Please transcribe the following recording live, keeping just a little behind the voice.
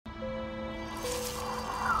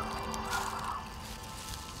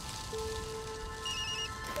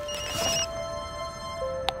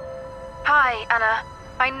Anna.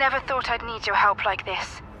 I never thought I'd need your help like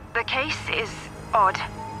this. The case is odd.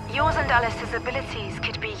 Yours and Alice's abilities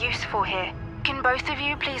could be useful here. Can both of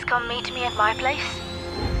you please come meet me at my place?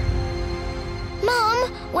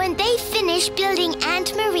 Mom, when they finish building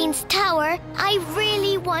Aunt Marine's tower, I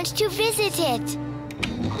really want to visit it.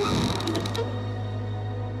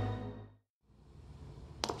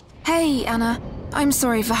 Hey, Anna. I'm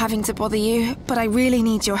sorry for having to bother you, but I really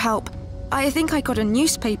need your help. I think I got a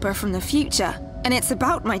newspaper from the future, and it's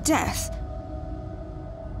about my death.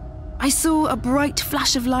 I saw a bright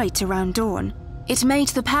flash of light around dawn. It made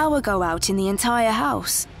the power go out in the entire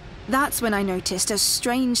house. That's when I noticed a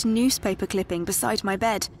strange newspaper clipping beside my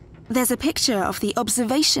bed. There's a picture of the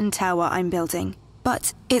observation tower I'm building,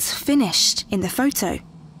 but it's finished in the photo.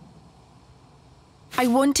 I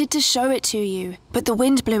wanted to show it to you, but the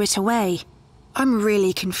wind blew it away. I'm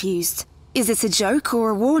really confused. Is it a joke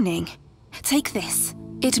or a warning? Take this.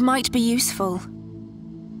 It might be useful.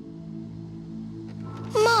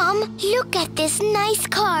 Mom, look at this nice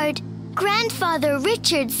card. Grandfather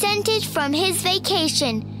Richard sent it from his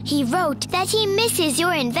vacation. He wrote that he misses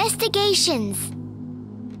your investigations.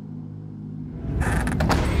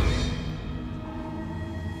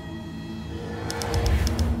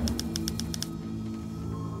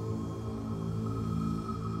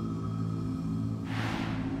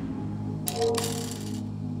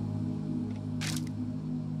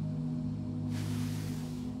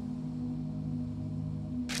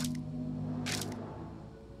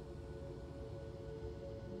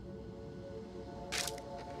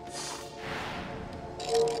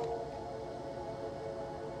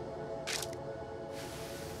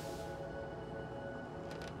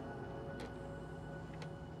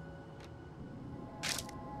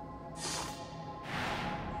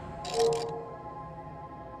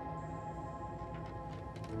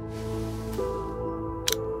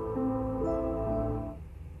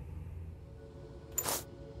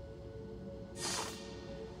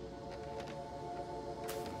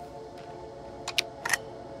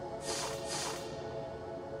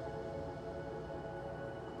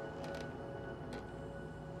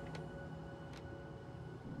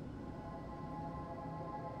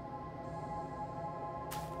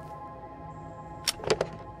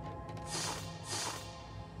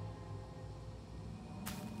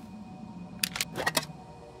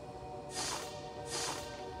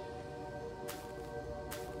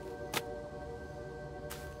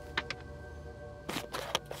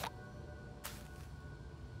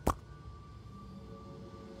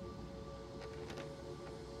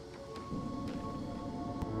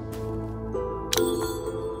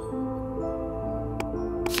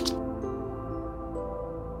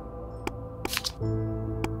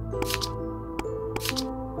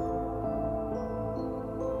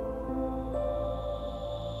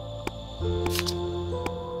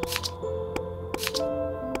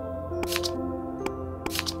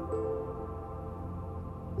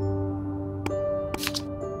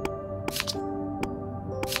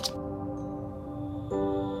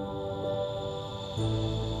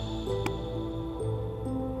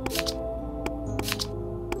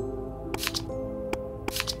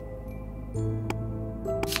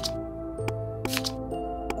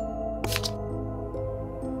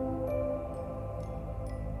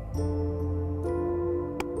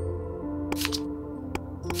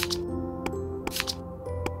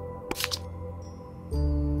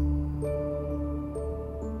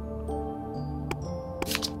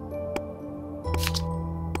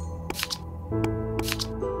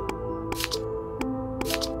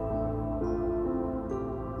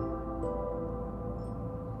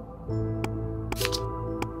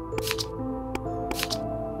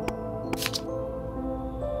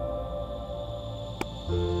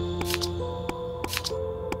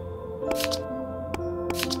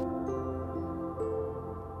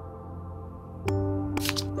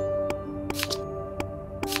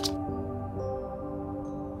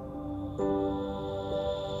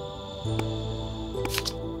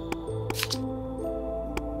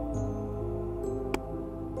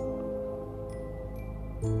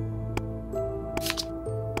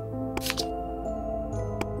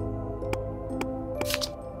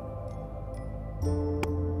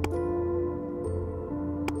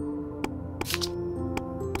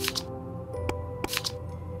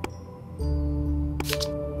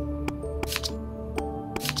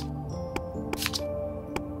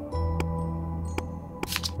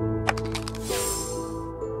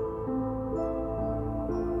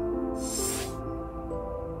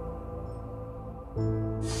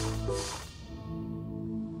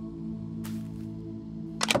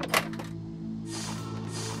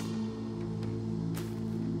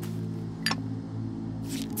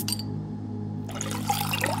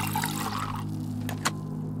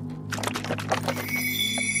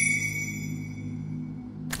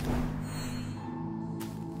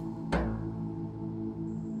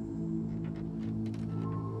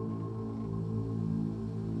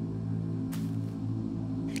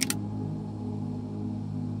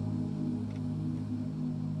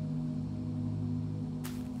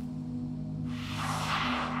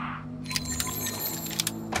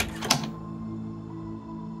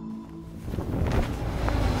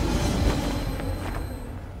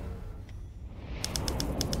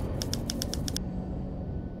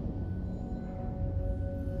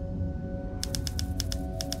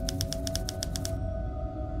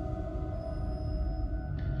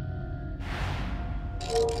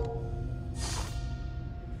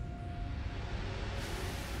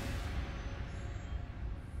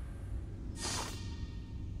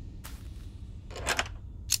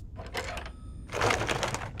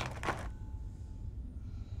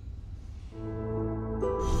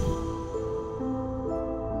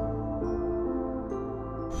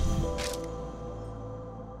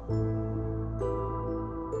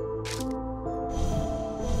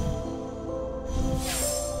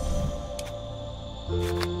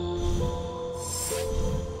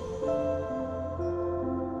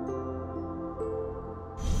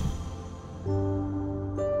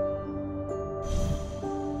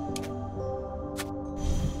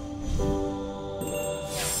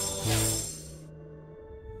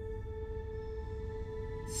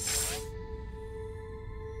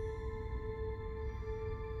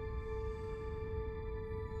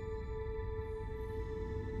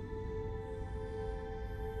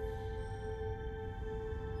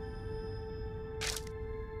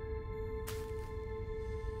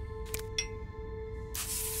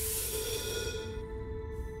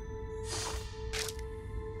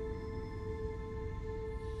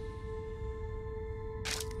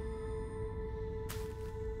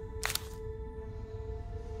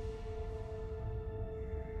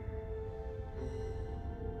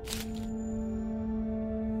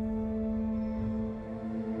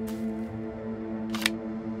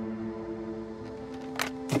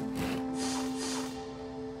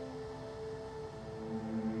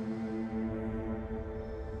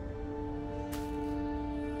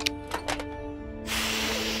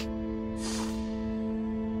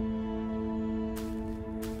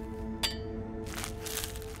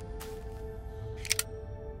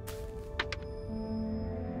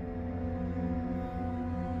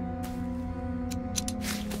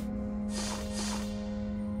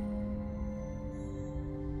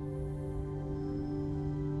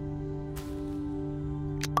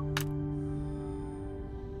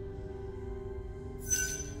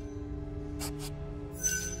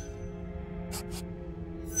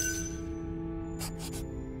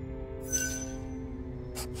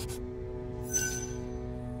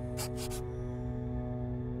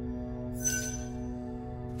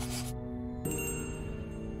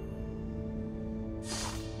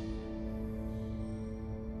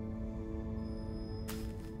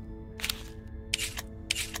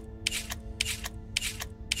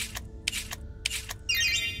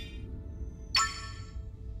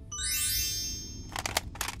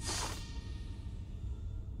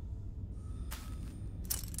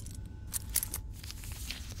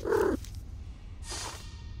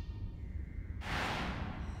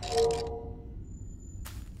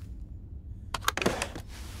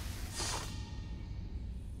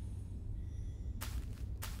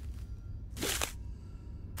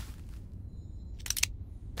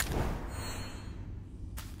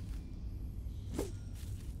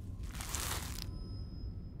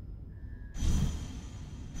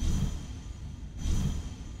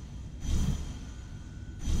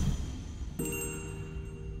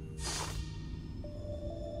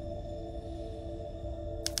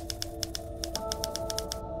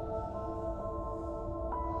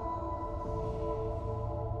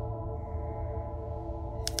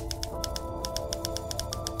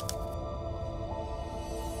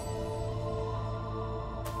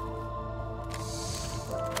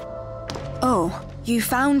 Oh, you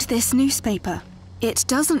found this newspaper. It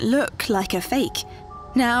doesn't look like a fake.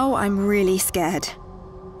 Now I'm really scared.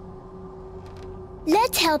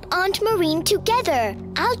 Let's help Aunt Morine together.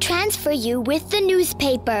 I'll transfer you with the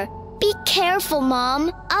newspaper. Be careful,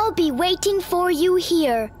 Mom. I'll be waiting for you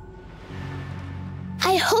here.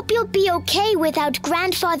 I hope you'll be okay without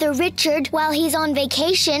Grandfather Richard while he's on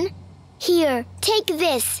vacation. Here, take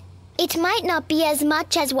this. It might not be as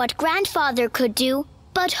much as what Grandfather could do,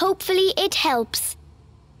 but hopefully it helps.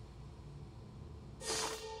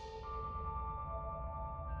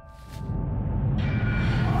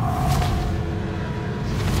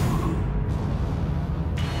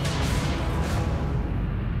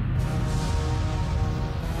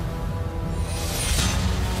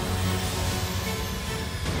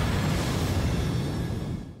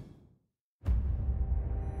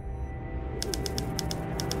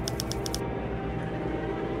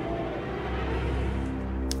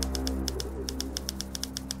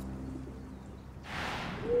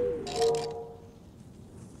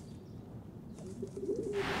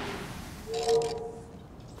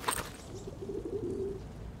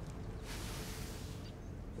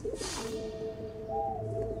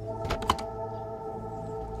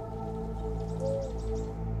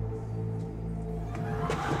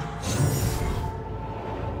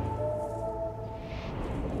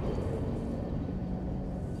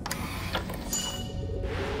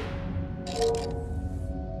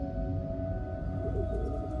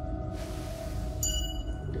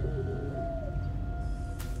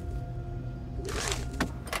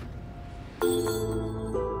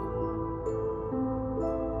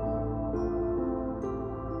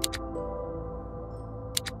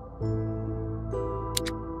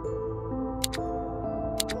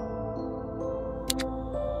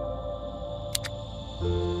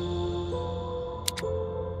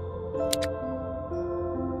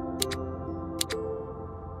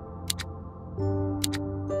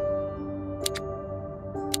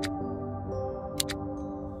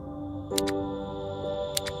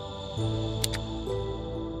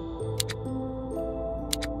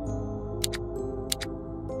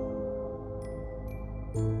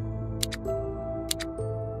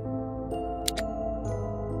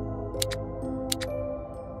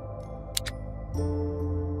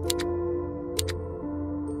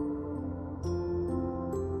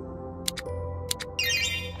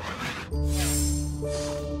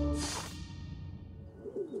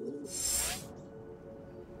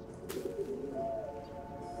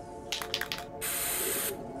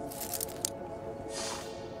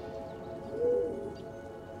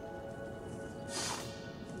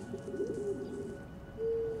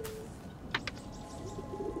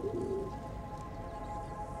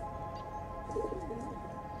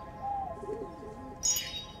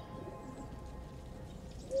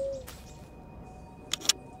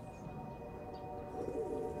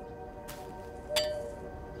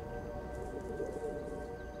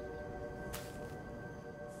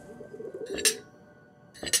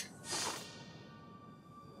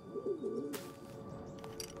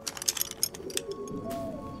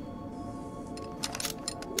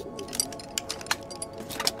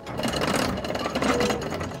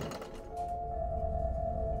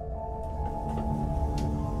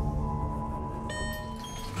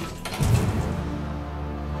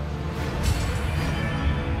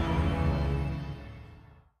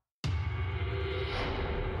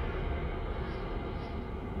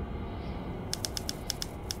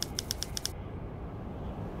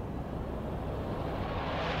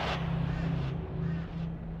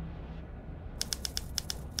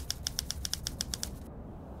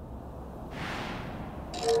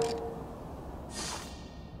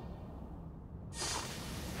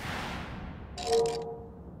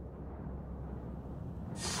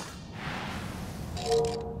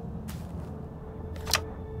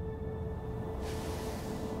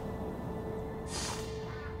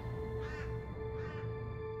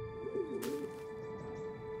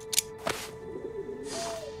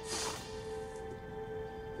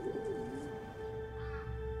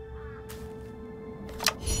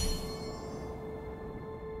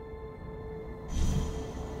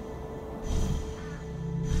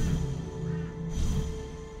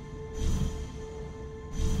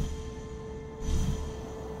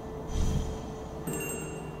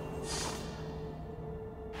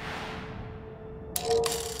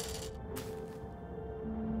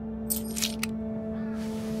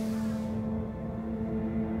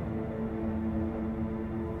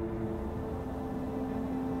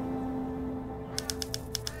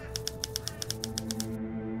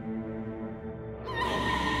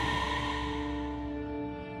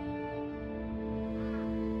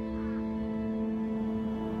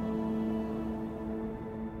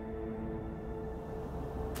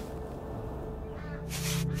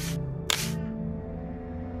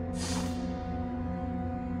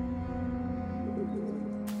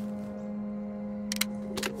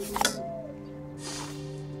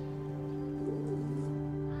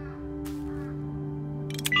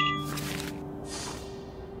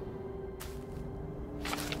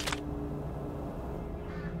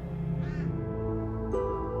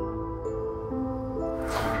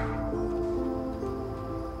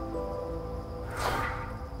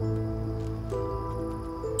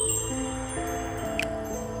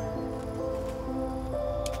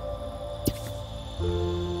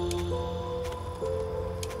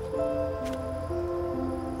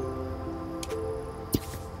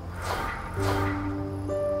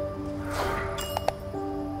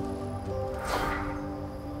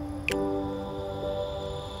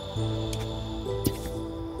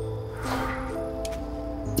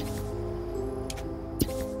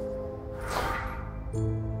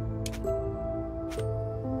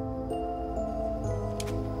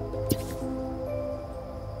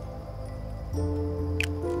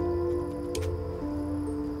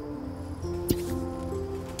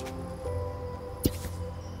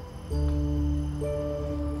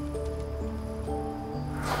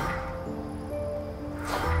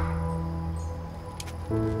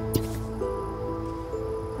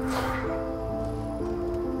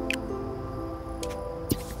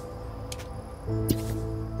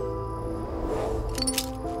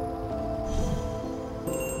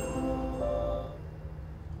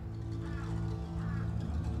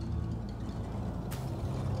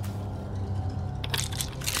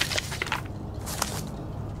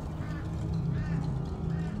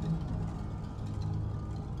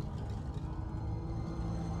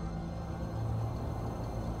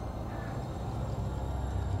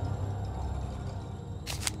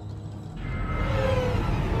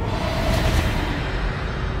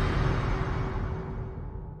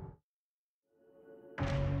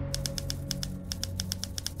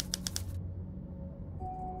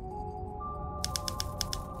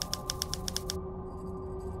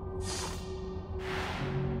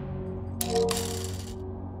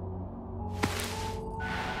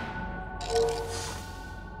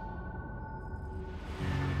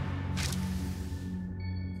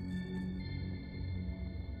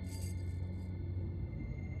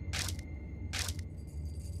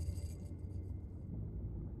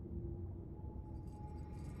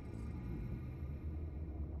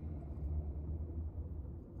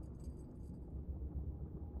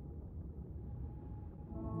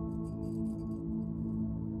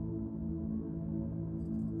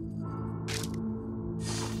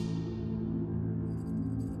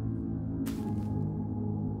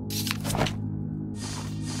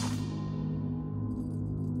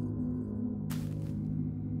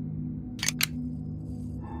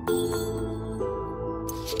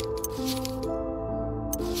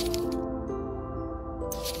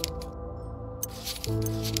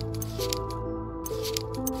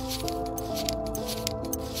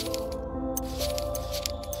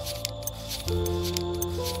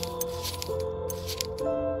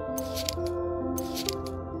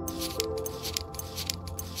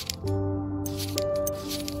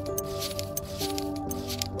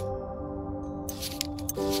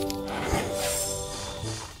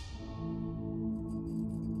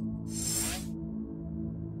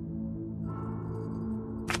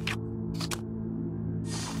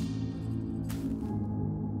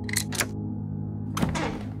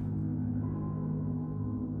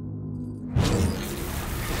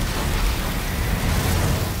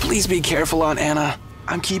 Please be careful, Aunt Anna.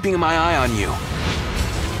 I'm keeping my eye on you.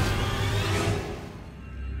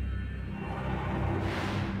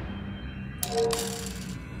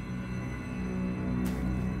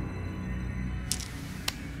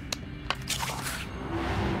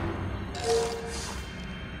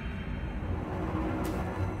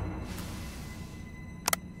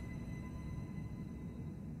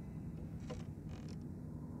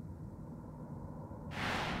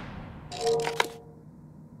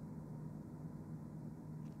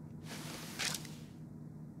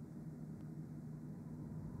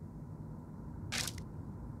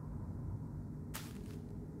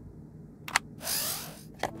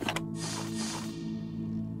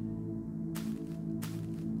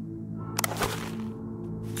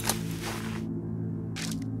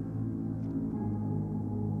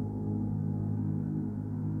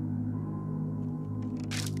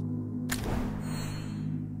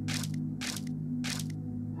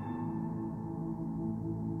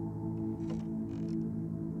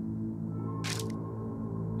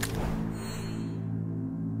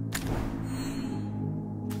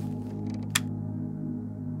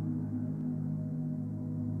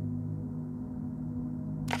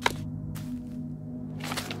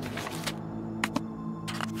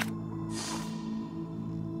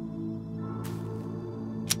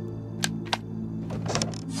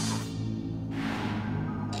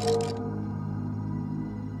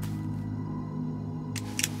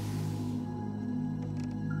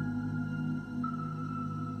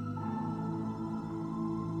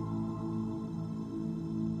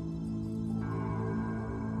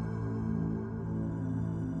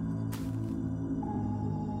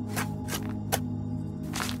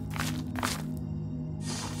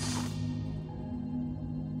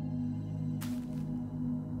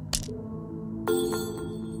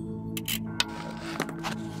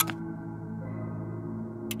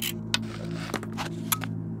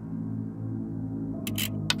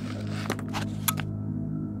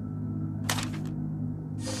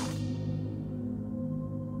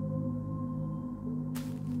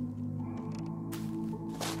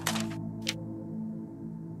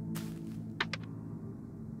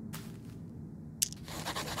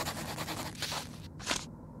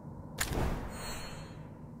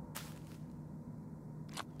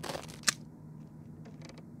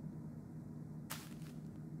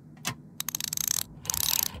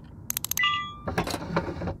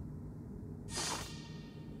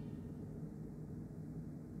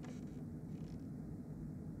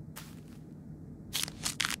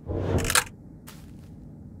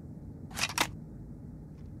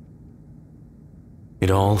 It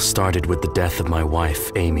all started with the death of my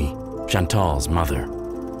wife, Amy, Chantal's mother.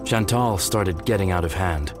 Chantal started getting out of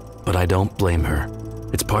hand, but I don't blame her.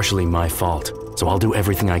 It's partially my fault, so I'll do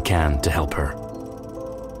everything I can to help her.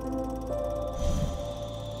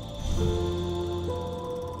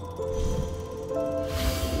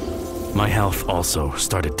 My health also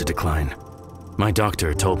started to decline. My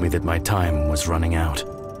doctor told me that my time was running out.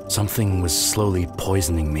 Something was slowly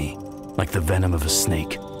poisoning me, like the venom of a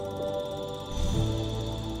snake.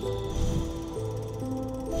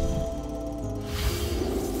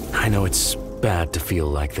 I know it's bad to feel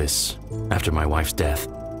like this after my wife's death,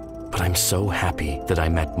 but I'm so happy that I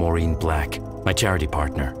met Maureen Black, my charity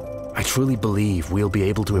partner. I truly believe we'll be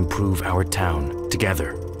able to improve our town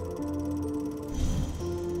together.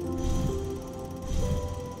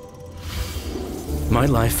 My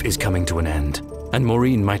life is coming to an end, and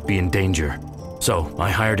Maureen might be in danger. So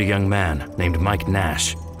I hired a young man named Mike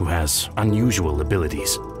Nash, who has unusual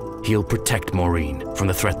abilities. He'll protect Maureen from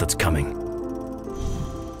the threat that's coming.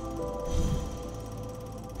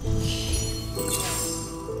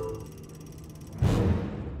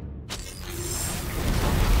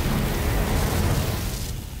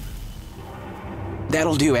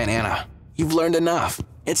 That'll do, Aunt Anna. You've learned enough.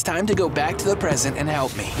 It's time to go back to the present and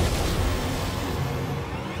help me.